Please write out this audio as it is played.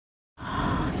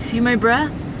see my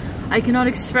breath? I cannot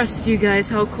express to you guys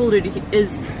how cold it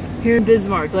is here in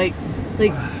Bismarck. Like,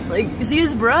 see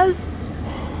his breath?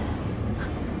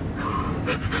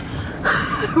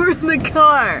 We're in the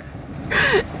car,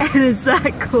 and it's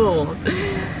that cold.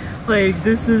 Like,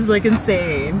 this is like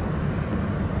insane.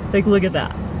 Like, look at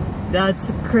that.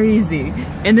 That's crazy.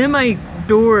 And then my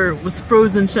door was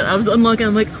frozen shut. I was unlocking.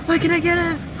 I'm like, why can't I get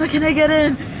in? Why can't I get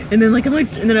in? And then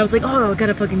I was like, oh, I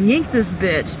gotta fucking yank this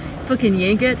bitch. Fucking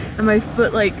yank it, and my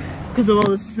foot, like, because of all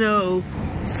the snow,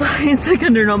 slides like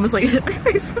under and almost like hit my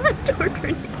face on the door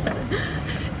trying to get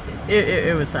it.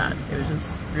 It was sad. It was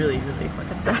just really, really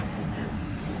fucking sad.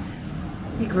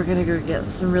 I think we're gonna go get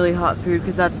some really hot food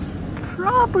because that's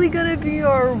probably gonna be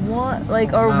our one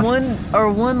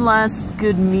last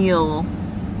good meal,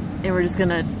 and we're just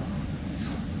gonna,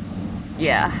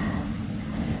 yeah,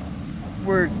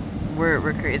 we're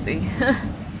crazy.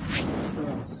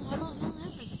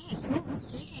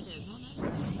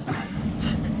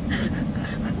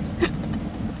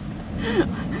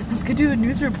 Let's go do a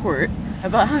news report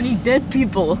about how many dead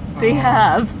people they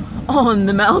have on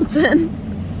the mountain.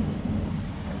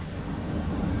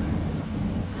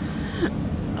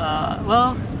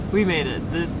 Well, we made it.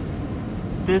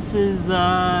 This is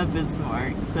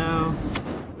Bismarck, so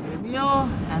good meal,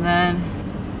 and then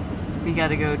we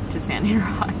gotta go to Sandy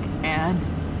Rock and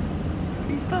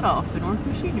be sped off and work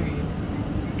machinery.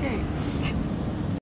 It's great.